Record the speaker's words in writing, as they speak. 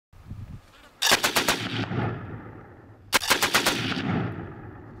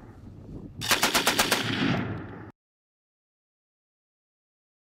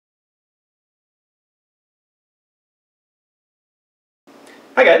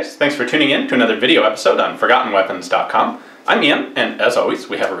Hi guys, thanks for tuning in to another video episode on ForgottenWeapons.com. I'm Ian, and as always,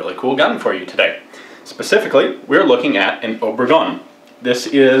 we have a really cool gun for you today. Specifically, we're looking at an Obregon.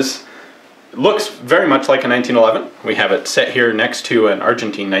 Looks very much like a 1911. We have it set here next to an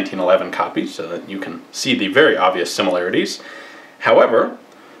Argentine 1911 copy so that you can see the very obvious similarities. However,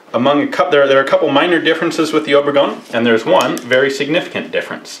 there are a couple minor differences with the Obregon, and there's one very significant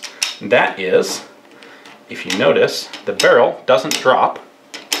difference. That is, if you notice, the barrel doesn't drop,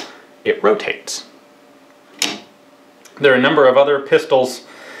 it rotates. There are a number of other pistols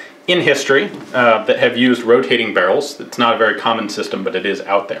in history that have used rotating barrels. It's not a very common system, but it is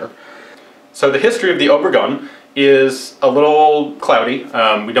out there. So the history of the Obregon is a little cloudy.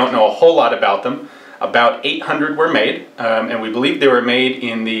 We don't know a whole lot about them. About 800 were made, and we believe they were made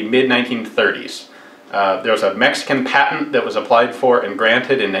in the mid-1930s. There was a Mexican patent that was applied for and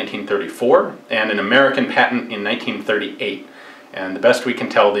granted in 1934, and an American patent in 1938. And the best we can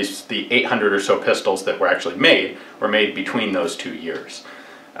tell, the 800 or so pistols that were actually made were made between those 2 years.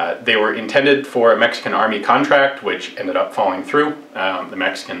 They were intended for a Mexican Army contract, which ended up falling through. The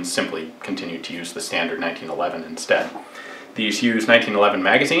Mexicans simply continued to use the standard 1911 instead. These use 1911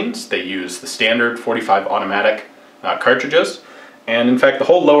 magazines. They use the standard 45 automatic cartridges. And in fact, the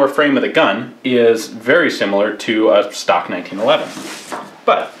whole lower frame of the gun is very similar to a stock 1911.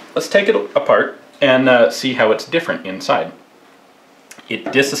 But let's take it apart and see how it's different inside. It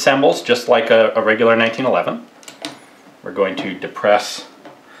disassembles just like a regular 1911. We're going to depress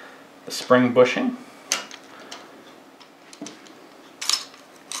the spring bushing.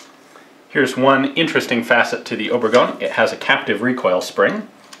 Here's one interesting facet to the Obregon. It has a captive recoil spring,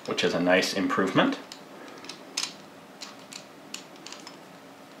 which is a nice improvement.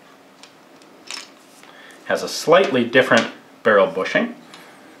 Has a slightly different barrel bushing.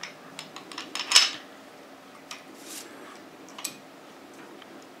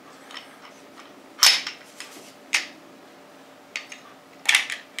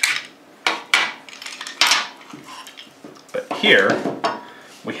 But here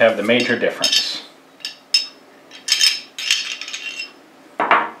we have the major difference.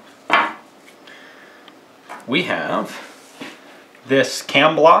 We have this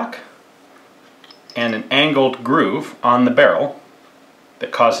cam block and an angled groove on the barrel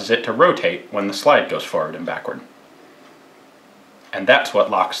that causes it to rotate when the slide goes forward and backward. And that's what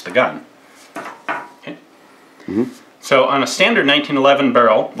locks the gun. Okay. So on a standard 1911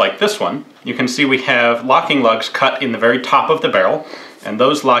 barrel like this one, you can see we have locking lugs cut in the very top of the barrel, and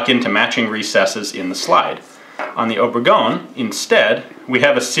those lock into matching recesses in the slide. On the Obregon, instead, we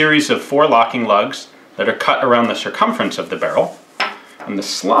have a series of 4 locking lugs that are cut around the circumference of the barrel, and the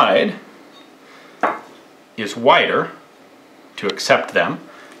slide is wider to accept them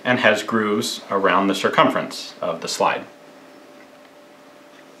and has grooves around the circumference of the slide.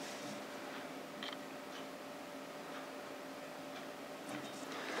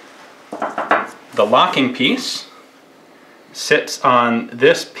 The locking piece sits on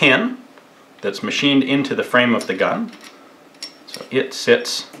this pin that's machined into the frame of the gun. So it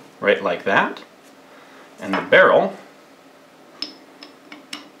sits right like that, and the barrel,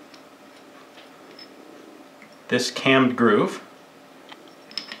 this cammed groove,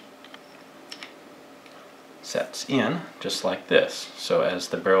 sets in just like this. So as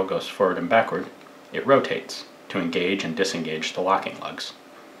the barrel goes forward and backward, it rotates to engage and disengage the locking lugs.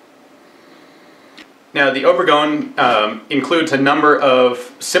 Now, the Obregon includes a number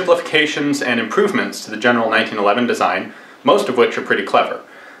of simplifications and improvements to the general 1911 design, most of which are pretty clever.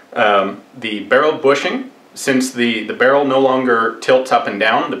 The barrel bushing, since the barrel no longer tilts up and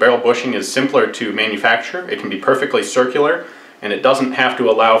down, the barrel bushing is simpler to manufacture. It can be perfectly circular, and it doesn't have to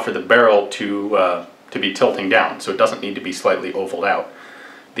allow for the barrel to be tilting down, so it doesn't need to be slightly ovaled out.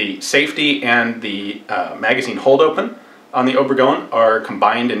 The safety and the magazine hold open on the Obregon are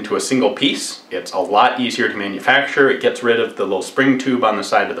combined into a single piece. It's a lot easier to manufacture. It gets rid of the little spring tube on the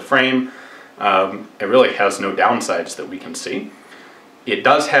side of the frame. It really has no downsides that we can see. It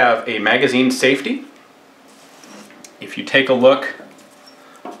does have a magazine safety. If you take a look,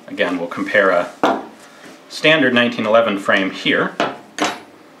 again, we'll compare a standard 1911 frame here.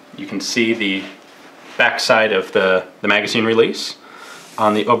 You can see the back side of the magazine release.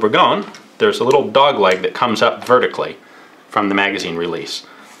 On the Obregon, there's a little dog leg that comes up vertically from the magazine release.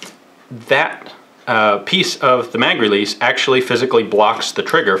 That piece of the mag release actually physically blocks the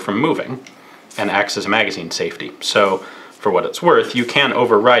trigger from moving and acts as a magazine safety. So for what it's worth, you can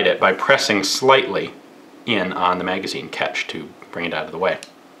override it by pressing slightly in on the magazine catch to bring it out of the way.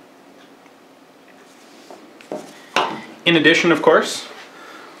 In addition, of course,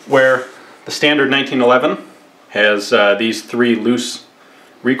 where the standard 1911 has these 3 loose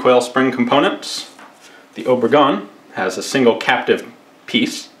recoil spring components. The Obregon has a single captive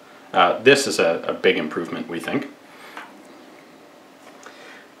piece. This is a big improvement, we think.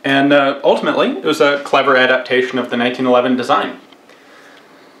 And ultimately, it was a clever adaptation of the 1911 design.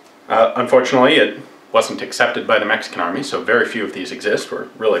 Unfortunately, it wasn't accepted by the Mexican Army, so very few of these exist. We're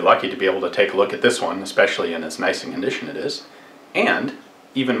really lucky to be able to take a look at this one, especially in as nice a condition it is. And,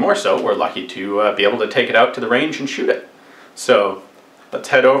 even more so, we're lucky to be able to take it out to the range and shoot it. So, let's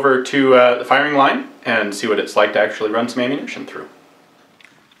head over to the firing line and see what it's like to actually run some ammunition through.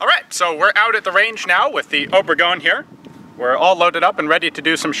 Alright, so we're out at the range now with the Obregon here. We're all loaded up and ready to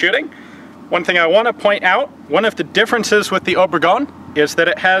do some shooting. One thing I want to point out, one of the differences with the Obregon is that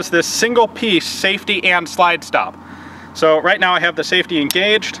it has this single piece safety and slide stop. So right now I have the safety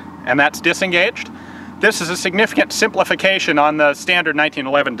engaged and that's disengaged. This is a significant simplification on the standard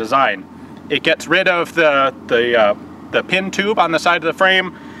 1911 design. It gets rid of the pin tube on the side of the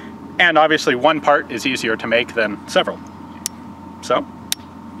frame, and obviously one part is easier to make than several. So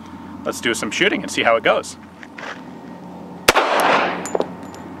let's do some shooting and see how it goes.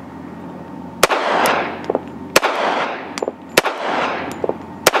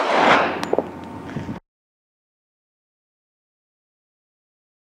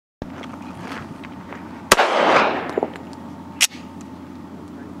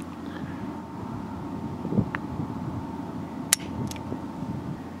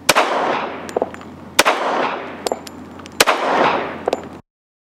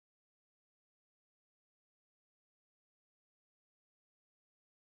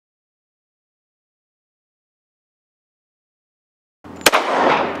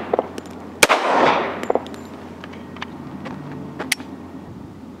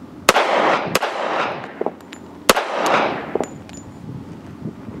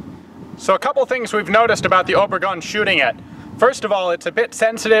 So a couple things we've noticed about the Obregon shooting it. First of all, it's a bit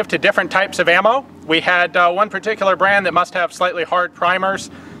sensitive to different types of ammo. We had one particular brand that must have slightly hard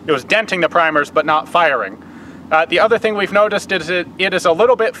primers. It was denting the primers but not firing. The other thing we've noticed is it is a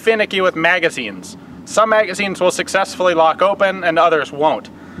little bit finicky with magazines. Some magazines will successfully lock open and others won't.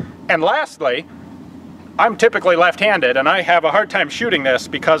 And lastly, I'm typically left-handed and I have a hard time shooting this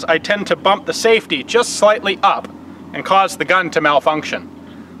because I tend to bump the safety just slightly up and cause the gun to malfunction.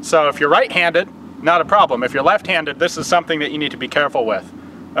 So if you're right-handed, not a problem. If you're left-handed, this is something that you need to be careful with.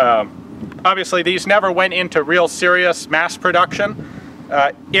 Obviously, these never went into real serious mass production.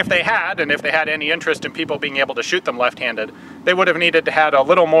 If they had, and if they had any interest in people being able to shoot them left-handed, they would have needed to have a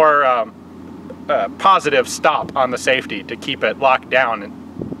little more positive stop on the safety to keep it locked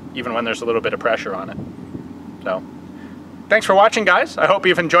down, even when there's a little bit of pressure on it. So, thanks for watching, guys. I hope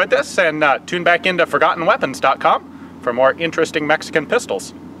you've enjoyed this, and tune back into ForgottenWeapons.com for more interesting Mexican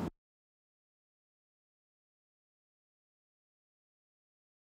pistols.